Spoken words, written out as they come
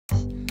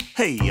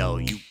Hey, yo,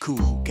 you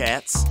cool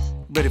cats.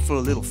 Ready for a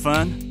little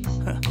fun?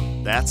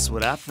 That's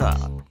what I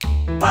thought.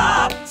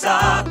 Pop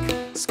Talk,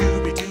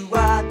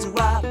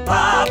 Scooby-Doo-Wah-Doo-Wah,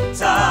 Pop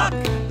Talk.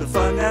 The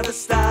fun never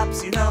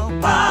stops, you know.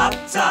 Pop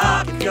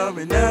Talk. If you're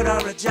a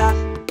nerd or a jock,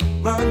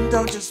 run,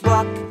 don't just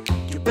walk.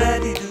 Get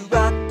ready to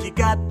rock, you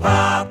got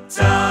Pop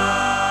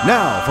Talk.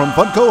 Now, from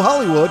Funko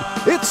Hollywood,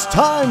 it's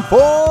time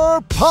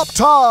for Pop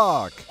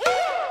Talk.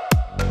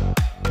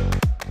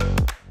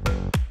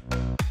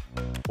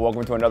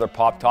 Welcome to another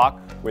Pop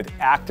Talk with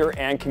actor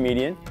and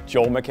comedian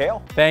Joel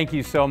McHale. Thank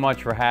you so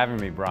much for having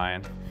me,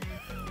 Brian.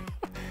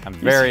 I'm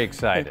very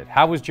excited.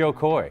 How was Joe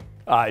Coy?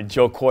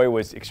 Joe Coy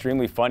was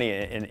extremely funny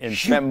and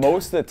spent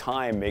most of the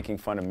time making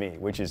fun of me,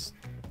 which is...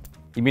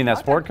 You mean that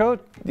sport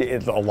coat?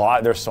 It's a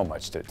lot. There's so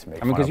much to make fun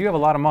of. I mean, because you have a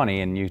lot of money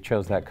and you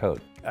chose that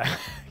coat.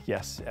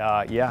 Yes.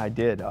 Yeah, I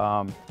did.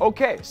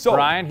 Okay, so...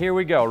 Brian, here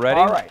we go. Ready?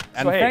 All right.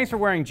 And so, hey. thanks for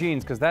wearing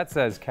jeans, because that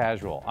says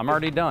casual. I'm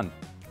already done.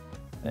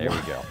 There we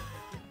go.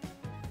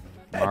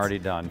 I'm already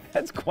done.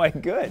 That's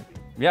quite good.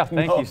 Yeah,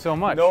 thank you so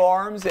much. No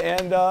arms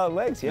and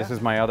legs, yeah. This is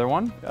my other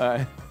one.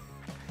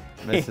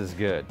 This is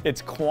good.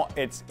 It's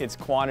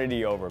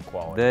quantity over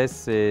quality.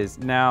 This is,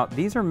 now,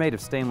 these are made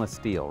of stainless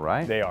steel,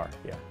 right? They are,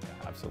 yeah,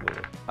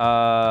 absolutely.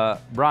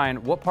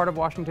 Brian, what part of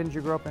Washington did you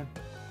grow up in?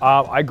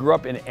 I grew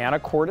up in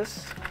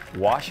Anacortes,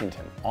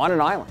 Washington, on an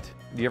island.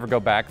 Do you ever go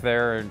back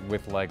there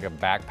with like a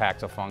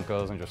backpack of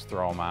Funkos and just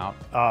throw them out?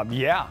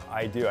 Yeah,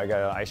 I do. I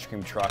got an ice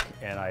cream truck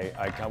and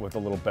I come with a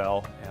little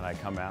bell and I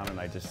come out and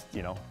I just,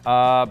 you know.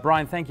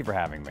 Brian, thank you for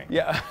having me.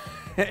 Yeah,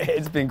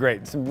 it's been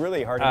great. Some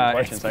really hard-hitting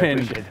questions. I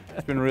appreciate it.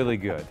 It's been really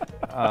good.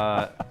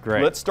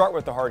 Great. Let's start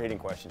with the hard-hitting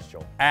questions,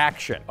 Joel.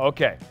 Action.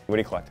 Okay. What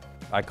do you collect?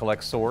 I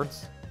collect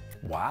swords.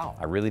 Wow.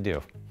 I really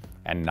do.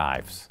 And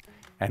knives.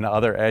 And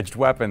other edged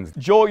weapons.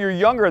 Joel, you're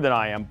younger than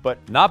I am, but...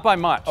 Not by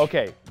much.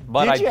 Okay.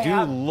 But I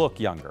do look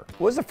younger.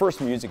 What was the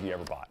first music you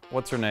ever bought?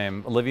 What's her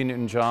name? Olivia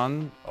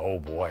Newton-John? Oh,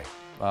 boy.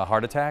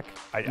 Heart Attack?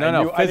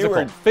 No,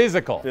 Physical.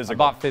 Physical. Physical. I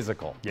bought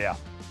Physical. Yeah.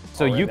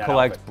 So you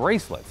collect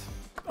bracelets.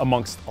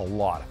 Amongst a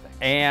lot of things.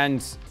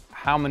 And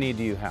how many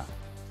do you have?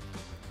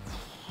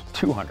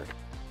 200.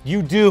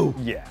 You do?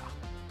 Yeah.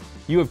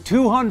 You have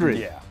 200?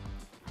 Yeah.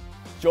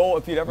 Joel,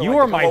 if you'd ever you like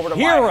are to come over to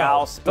hero. my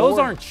house. Those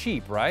aren't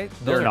cheap, right?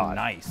 They're not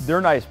nice.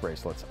 They're nice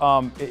bracelets.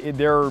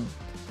 They're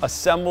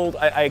assembled.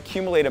 I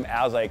accumulate them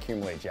as I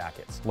accumulate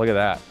jackets. Look at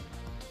that.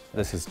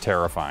 This is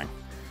terrifying.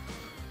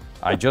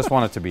 I just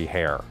want it to be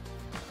hair.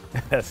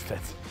 That's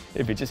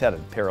if it just had a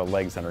pair of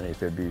legs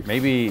underneath, it'd be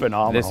maybe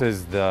phenomenal. This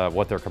is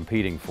what they're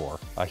competing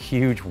for. A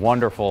huge,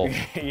 wonderful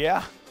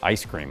yeah.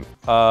 ice cream.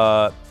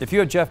 If you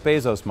had Jeff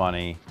Bezos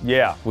money,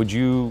 yeah, would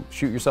you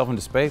shoot yourself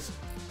into space?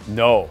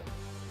 No.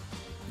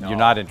 You're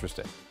not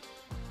interested?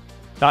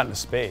 Not into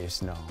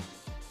space, no.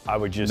 I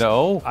would just...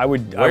 No? I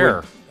would...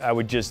 Where? I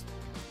would just...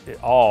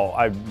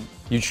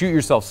 You'd shoot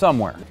yourself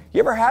somewhere. You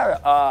ever had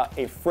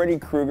a Freddy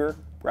Krueger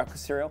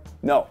breakfast cereal?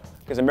 No,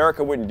 because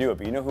America wouldn't do it,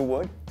 but you know who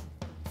would?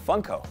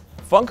 Funko.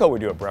 Funko would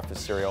do a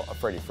breakfast cereal, a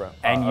Freddy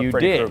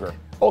Krueger.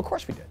 Oh, of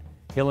course we did.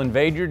 He'll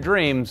invade your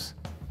dreams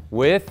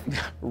with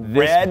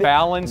this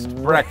balanced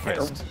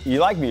breakfast. You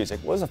like music.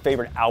 What was a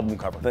favorite album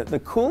cover? The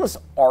coolest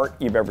art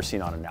you've ever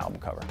seen on an album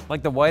cover?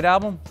 Like the White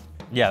Album?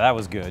 Yeah, that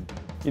was good.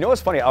 You know what's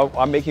funny?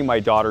 I'm making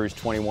my daughter, who's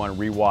 21,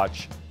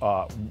 rewatch,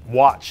 I've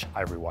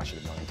rewatched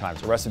it a million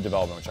times, Arrested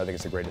Development, which I think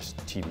is the greatest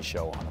TV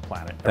show on the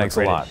planet. Thanks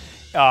a lot.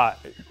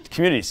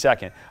 Community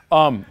second.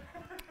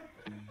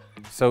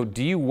 So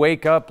do you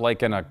wake up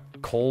like in a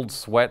cold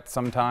sweat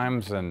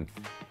sometimes and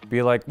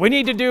be like, we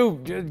need to do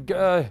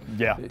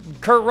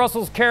Kurt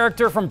Russell's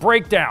character from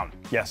Breakdown?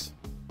 Yes.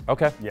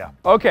 Okay. Yeah.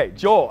 Okay,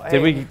 Joel.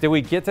 Did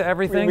we get to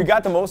everything? We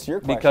got to most of your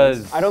questions.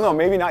 Because I don't know,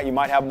 maybe not. You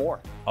might have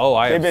more. Oh,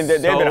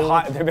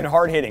 they've been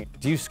hard hitting.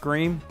 Do you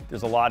scream?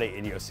 There's a lot of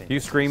idiosyncrasies. Do you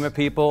scream at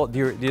people?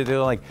 They're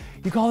like,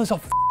 you call this a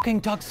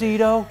fucking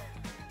tuxedo?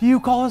 Do you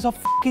call this a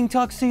fucking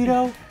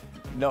tuxedo?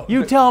 No.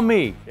 You tell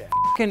me. Yeah.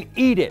 Fucking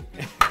eat it.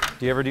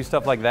 Do you ever do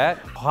stuff like that?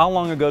 How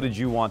long ago did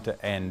you want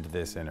to end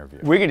this interview?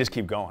 We can just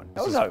keep going.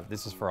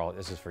 This is for you.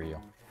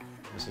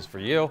 This is for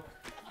you.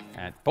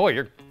 And boy,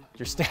 your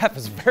staff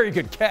is a very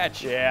good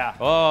catch. Yeah.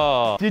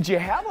 Oh. Did you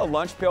have a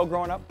lunch pail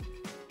growing up?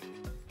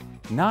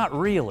 Not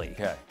really.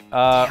 Okay.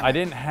 I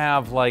didn't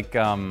have like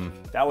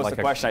that was like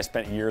the question I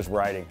spent years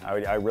writing.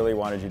 I really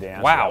wanted you to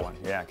answer that one.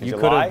 Yeah. You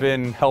could have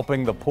been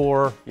helping the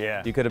poor.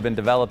 Yeah. You could have been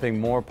developing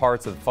more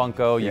parts of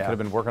Funko. You could have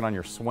been working on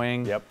your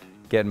swing. Yep.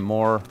 Getting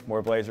more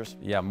blazers.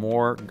 Yeah,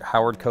 more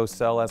Howard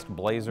Cosell-esque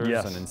blazers.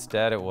 Yes. And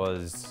instead it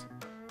was,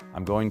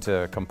 I'm going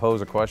to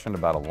compose a question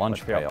about a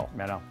lunch pail.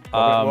 Man, no.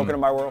 Welcome to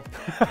my world.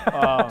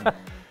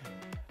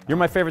 You're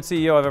my favorite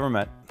CEO I've ever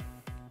met.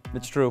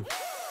 It's true.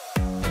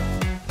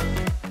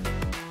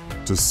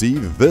 To see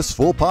this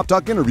full Pop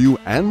Talk interview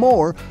and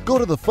more, go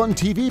to the Fun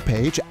TV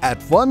page at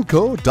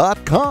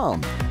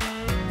funko.com.